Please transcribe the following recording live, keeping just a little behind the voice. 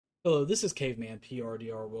Hello, this is Caveman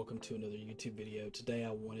PRDR. Welcome to another YouTube video. Today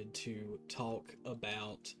I wanted to talk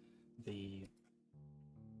about the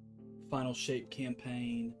Final Shape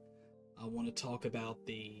campaign. I want to talk about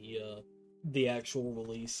the actual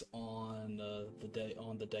release on the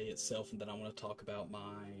day itself, and then I want to talk about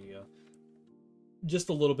my just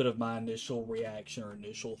a little bit of my initial reaction or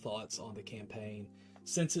initial thoughts on the campaign,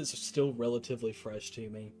 since it's still relatively fresh to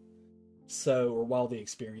me. Or while the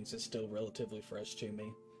experience is still relatively fresh to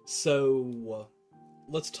me. So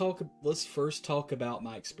let's first talk about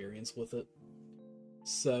my experience with it.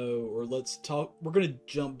 We're going to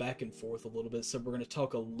jump back and forth a little bit. So we're going to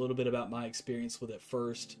talk a little bit about my experience with it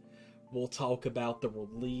first. We'll talk about the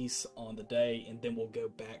release on the day, and then we'll go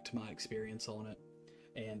back to my experience on it,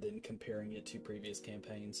 and then comparing it to previous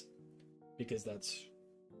campaigns, because that's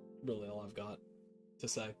really all I've got to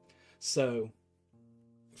say. So,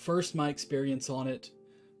 first, my experience on it.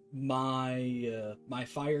 My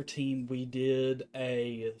fire team, we did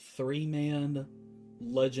a 3-man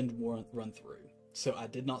legend run through. So I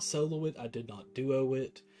did not solo it, I did not duo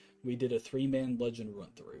it. We did a 3-man legend run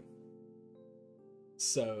through.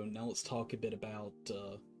 So now let's talk a bit about.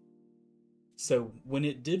 So when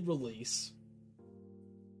it did release,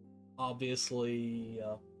 obviously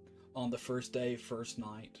on the first day, first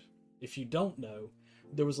night. If you don't know,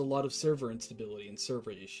 there was a lot of server instability and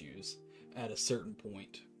server issues at a certain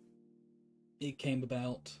point. It came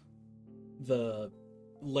about the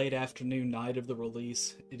late afternoon night of the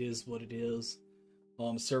release. It is what it is.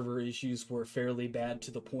 Server issues were fairly bad,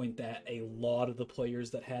 to the point that a lot of the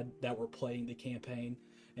players that were playing the campaign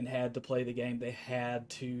and had to play the game, they had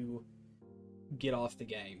to get off the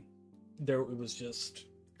game. It was just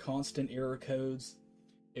constant error codes.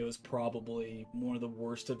 It was probably one of the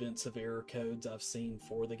worst events of error codes I've seen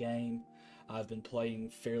for the game. I've been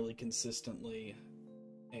playing fairly consistently,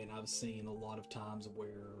 and I've seen a lot of times where,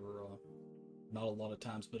 not a lot of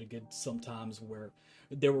times, but a good sometimes where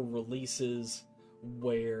there were releases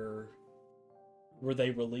where they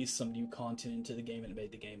released some new content into the game and it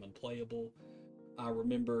made the game unplayable. I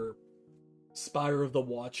remember Spire of the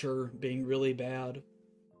Watcher being really bad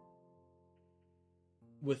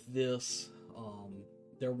with this.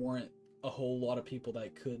 There weren't a whole lot of people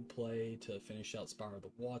that could play to finish out Spire of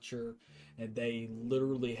the Watcher, and they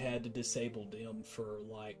literally had to disable them for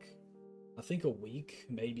I think a week,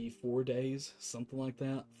 maybe 4 days, something like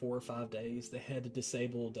that, 4 or 5 days. They had to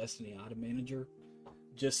disable Destiny Item Manager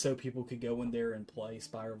just so people could go in there and play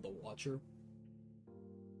Spire of the Watcher.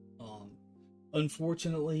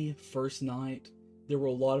 Unfortunately, first night, there were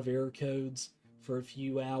a lot of error codes. For a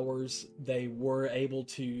few hours, they were able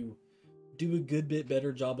to do a good bit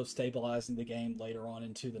better job of stabilizing the game later on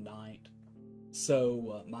into the night.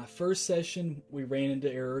 So my first session, we ran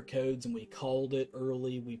into error codes and we called it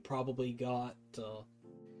early. We probably got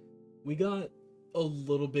a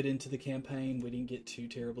little bit into the campaign. We didn't get too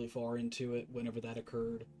terribly far into it whenever that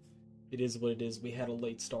occurred. It is what it is. We had a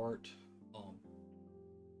late start.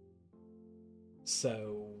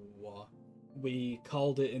 So we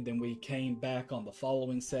called it, and then we came back on the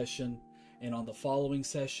following session. And on the following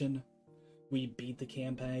session, we beat the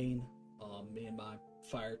campaign, me and my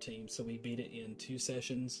fire team. So we beat it in 2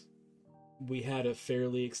 sessions. We had a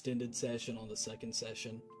fairly extended session on the second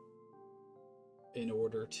session in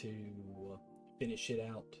order to finish it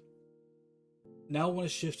out. Now I want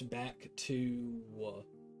to shift back to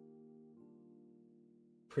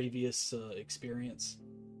previous experience.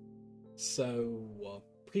 So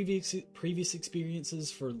previous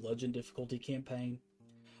experiences for Legend difficulty campaign,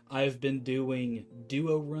 I've been doing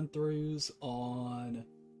duo run-throughs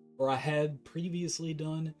or I had previously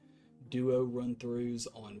done duo run-throughs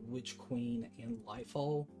on Witch Queen and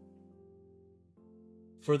Lightfall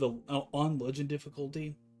on Legend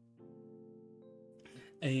difficulty.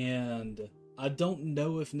 And I don't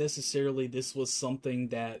know if necessarily this was something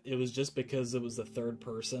that it was just because it was the third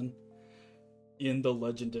person in the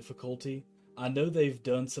Legend difficulty. I know they've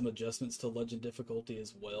done some adjustments to Legend difficulty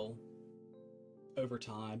as well over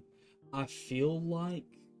time. I feel like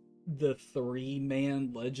the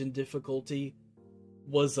 3-man Legend difficulty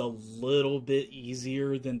was a little bit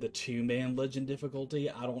easier than the 2-man Legend difficulty.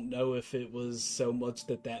 I don't know if it was so much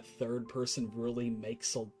that third person really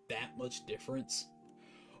makes that much difference,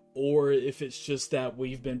 or if it's just that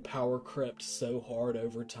we've been power crept so hard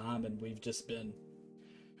over time and we've just been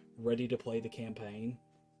ready to play the campaign,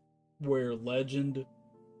 where Legend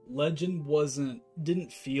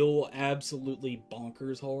didn't feel absolutely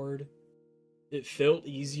bonkers hard. It felt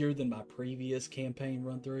easier than my previous campaign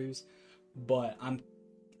run-throughs, but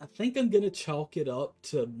I think I'm gonna chalk it up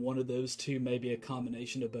to one of those two, maybe a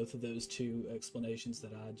combination of both of those two explanations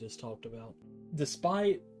that I just talked about.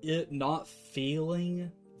 despite it not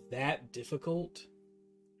feeling that difficult,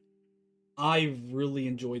 I really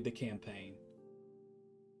enjoyed the campaign.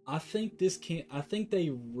 I think they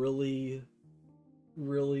really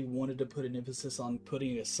wanted to put an emphasis on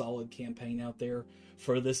putting a solid campaign out there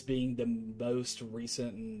for this being the most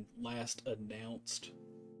recent and last announced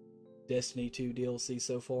Destiny 2 DLC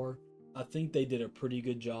so far. I think they did a pretty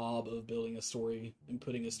good job of building a story and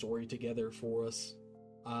putting a story together for us.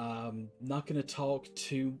 I'm not going to talk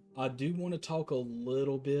too... I do want to talk a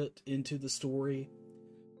little bit into the story,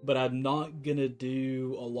 but I'm not going to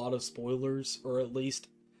do a lot of spoilers, or at least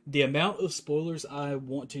the amount of spoilers I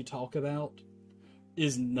want to talk about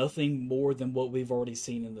is nothing more than what we've already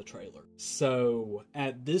seen in the trailer. So,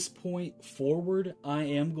 at this point forward, I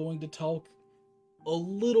am going to talk a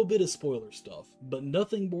little bit of spoiler stuff, but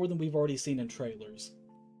nothing more than we've already seen in trailers.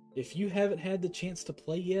 If you haven't had the chance to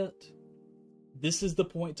play yet, this is the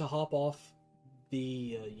point to hop off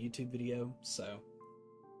the YouTube video, so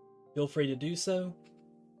feel free to do so.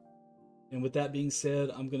 And with that being said,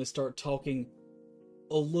 I'm going to start talking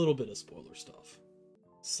a little bit of spoiler stuff.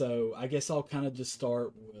 So I guess I'll kind of just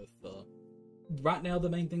start with, right now the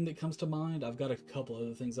main thing that comes to mind, I've got a couple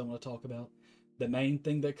other things I want to talk about. The main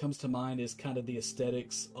thing that comes to mind is kind of the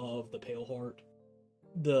aesthetics of the Paleheart.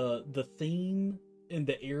 The theme and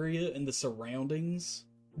the area and the surroundings,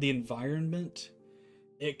 the environment,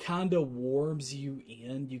 it kind of warms you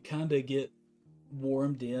in. You kind of get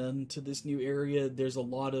warmed in to this new area. There's a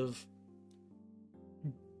lot of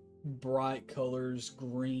bright colors,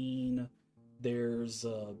 green. There's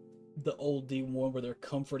the old D1 where they're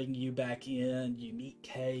comforting you back in. You meet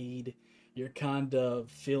Cayde. You're kind of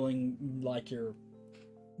feeling like you're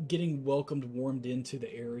getting welcomed, warmed into the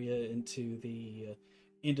area, into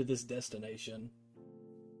this destination.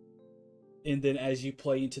 And then as you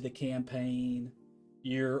play into the campaign,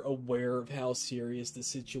 you're aware of how serious the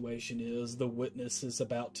situation is. The Witness is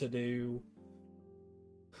about to do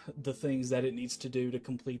the things that it needs to do to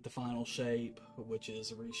complete the final shape, which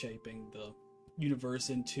is reshaping the universe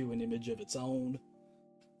into an image of its own.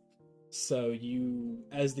 So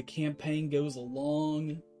as the campaign goes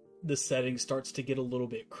along, the setting starts to get a little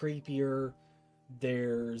bit creepier.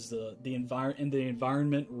 There's the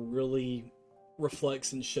environment really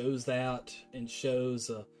reflects and shows that, and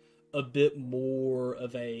shows a bit more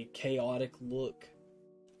of a chaotic look.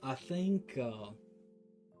 I think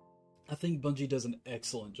Bungie does an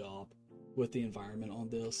excellent job with the environment on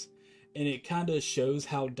this, and it kind of shows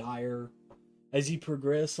how dire, as you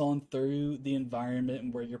progress on through the environment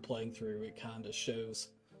and where you're playing through, it kind of shows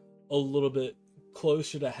a little bit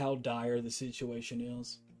closer to how dire the situation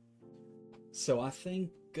is. So I think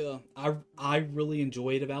I really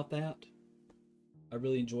enjoyed about that. I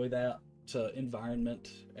really enjoy that environment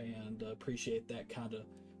and appreciate that kind of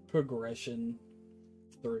progression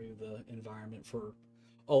through the environment, for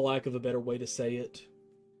a lack of a better way to say it,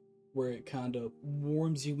 where it kind of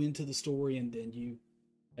warms you into the story, and then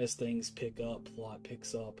as things pick up, plot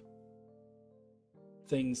picks up,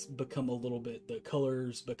 things become the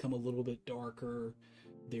colors become a little bit darker.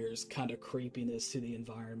 There's kind of creepiness to the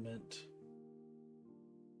environment.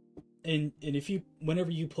 And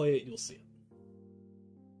whenever you play it, you'll see it.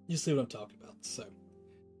 You see what I'm talking about. So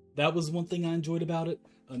that was one thing I enjoyed about it.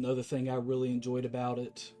 Another thing I really enjoyed about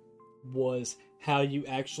it was how you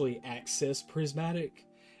actually access Prismatic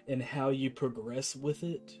and how you progress with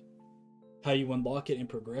it, how you unlock it and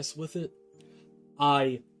progress with it.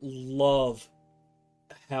 I love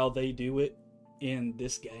how they do it in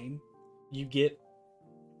this game. In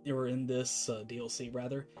this DLC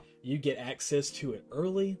rather, you get access to it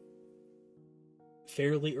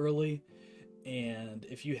fairly early. And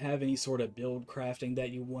if you have any sort of build crafting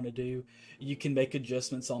that you want to do, you can make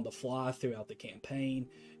adjustments on the fly throughout the campaign.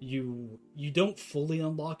 You don't fully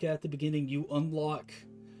unlock it at the beginning. You unlock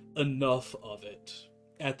enough of it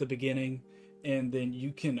at the beginning, and then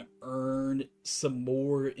you can earn some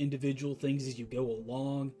more individual things as you go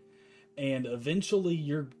along. And eventually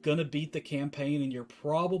you're gonna beat the campaign, and you're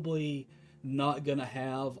probably not gonna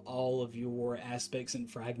have all of your aspects and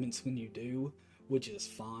fragments when you do, which is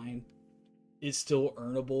fine. It's still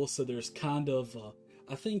earnable, so there's kind of,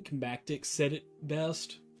 I think Mactic said it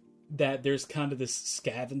best, that there's kind of this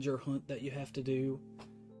scavenger hunt that you have to do,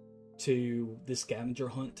 this scavenger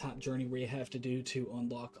hunt type journey where you have to do to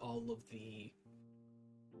unlock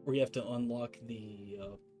where you have to unlock the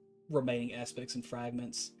remaining aspects and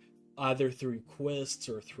fragments, either through quests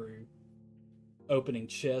or through opening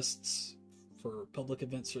chests for public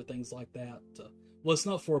events or things like that. Well, it's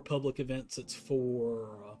not for public events, it's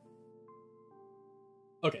for...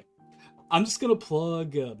 Okay, I'm just gonna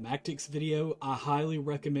plug Mactic's video. I highly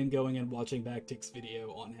recommend going and watching Mactic's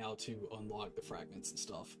video on how to unlock the fragments and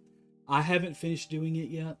stuff. I haven't finished doing it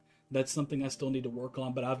yet. That's something I still need to work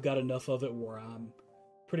on, but I've got enough of it where I'm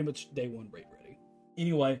pretty much day one raid ready.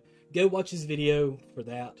 Anyway, go watch his video for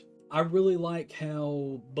that. I really like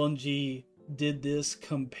how Bungie did this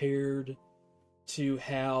compared to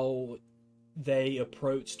how they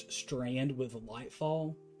approached Strand with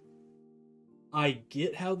Lightfall. I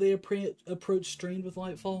get how they approached Strand with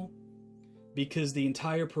Lightfall, because the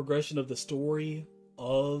entire progression of the story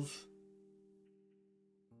of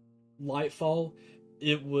Lightfall,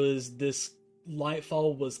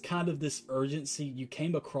 Lightfall was kind of this urgency. You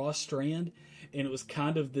came across Strand, and it was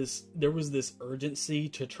kind of there was this urgency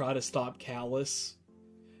to try to stop Callus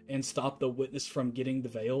and stop the Witness from getting the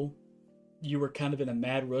Veil. You were kind of in a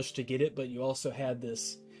mad rush to get it, but you also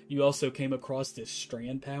came across this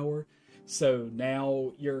Strand power. So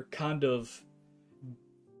now you're kind of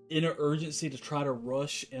in an urgency to try to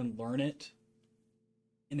rush and learn it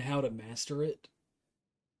and how to master it.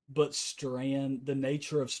 But Strand, the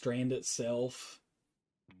nature of Strand itself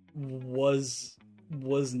was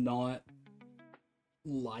not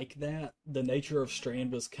like that. The nature of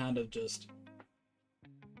Strand was kind of just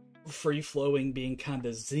free-flowing, being kind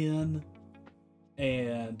of zen,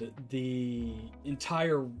 and the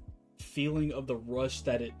entire feeling of the rush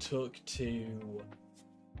that it took to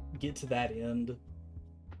get to that end,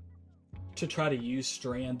 to try to use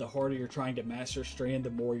Strand. The harder you're trying to master Strand, the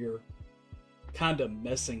more you're kind of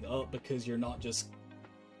messing up, because you're not just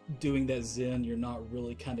doing that zen, you're not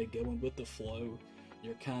really kind of going with the flow.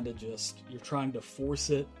 You're kind of you're trying to force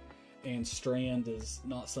it, and Strand is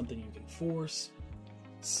not something you can force.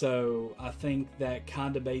 So I think that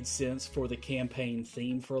kind of made sense for the campaign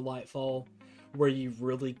theme for Lightfall, where you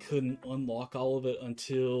really couldn't unlock all of it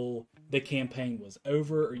until the campaign was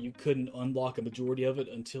over, or you couldn't unlock a majority of it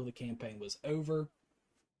until the campaign was over.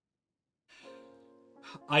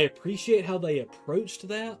 I appreciate how they approached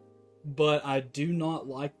that, but I do not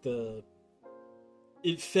like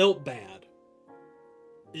it felt bad.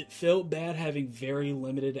 It felt bad having very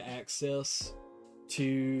limited access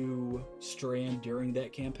to Strand during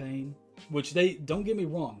that campaign, which don't get me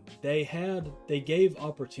wrong, they gave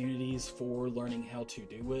opportunities for learning how to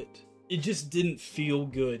do it. It just didn't feel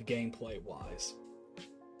good gameplay wise.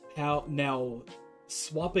 Now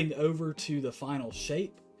swapping over to the final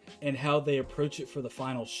shape and how they approach it for the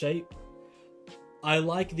final shape, I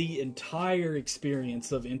like the entire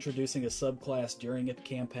experience of introducing a subclass during a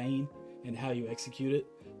campaign and how you execute it.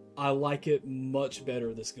 I like it much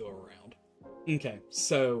better this go around. Okay,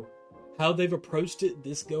 so how they've approached it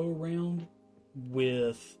this go around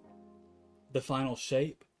with the final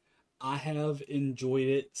shape, I have enjoyed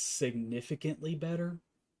it significantly better.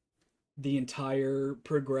 The entire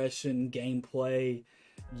progression, gameplay,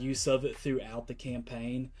 use of it throughout the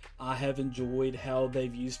campaign, I have enjoyed how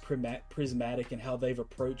they've used Prismatic and how they've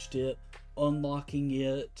approached it, unlocking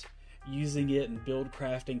it, using it and build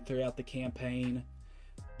crafting throughout the campaign,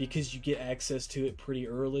 because you get access to it pretty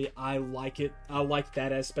early. I like it. I like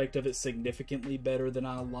that aspect of it significantly better than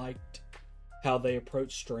I liked how they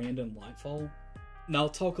approached Strand and Lightfall. Now I'll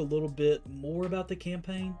talk a little bit more about the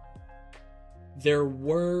campaign. There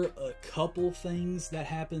were a couple things that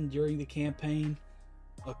happened during the campaign.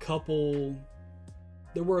 There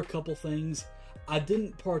were a couple things I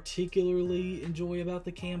didn't particularly enjoy about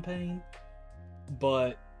the campaign,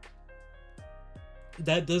 but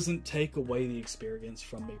that doesn't take away the experience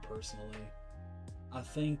from me personally. I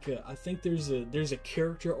think there's a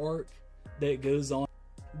character arc that goes on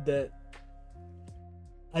that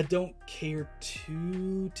I don't care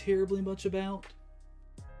too terribly much about.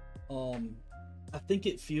 I think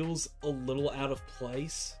it feels a little out of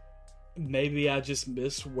place. Maybe I just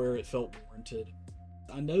missed where it felt warranted.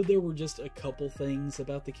 I know there were just a couple things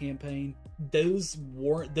about the campaign. Those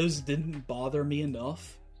didn't bother me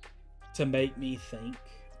enough to make me think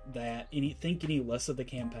any less of the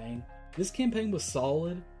campaign. This campaign was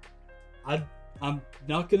solid. I'm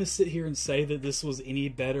not gonna sit here and say that this was any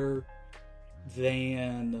better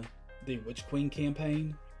than the Witch Queen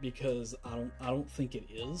campaign, because I don't think it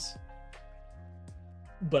is.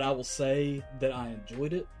 But I will say that I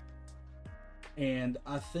enjoyed it, and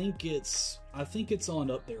I think it's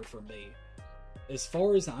on up there for me. As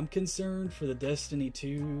far as I'm concerned, for the Destiny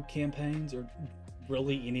 2 campaigns, or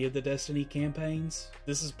really any of the Destiny campaigns,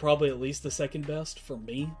 this is probably at least the second best for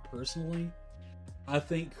me personally. I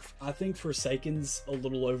think Forsaken's a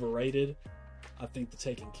little overrated. I think The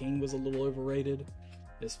Taken King was a little overrated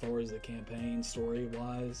as far as the campaign story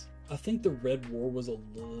wise. I think the Red War was a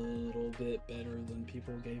little bit better than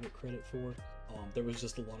people gave it credit for. There was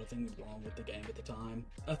just a lot of things wrong with the game at the time.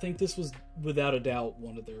 I think this was, without a doubt,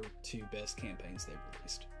 one of their 2 best campaigns they've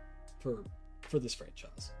released for this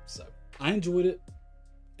franchise. So I enjoyed it,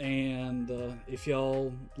 and if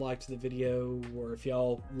y'all liked the video, or if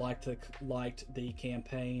y'all liked the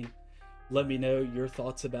campaign, let me know your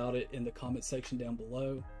thoughts about it in the comment section down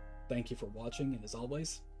below. Thank you for watching, and as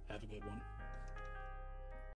always, have a good one.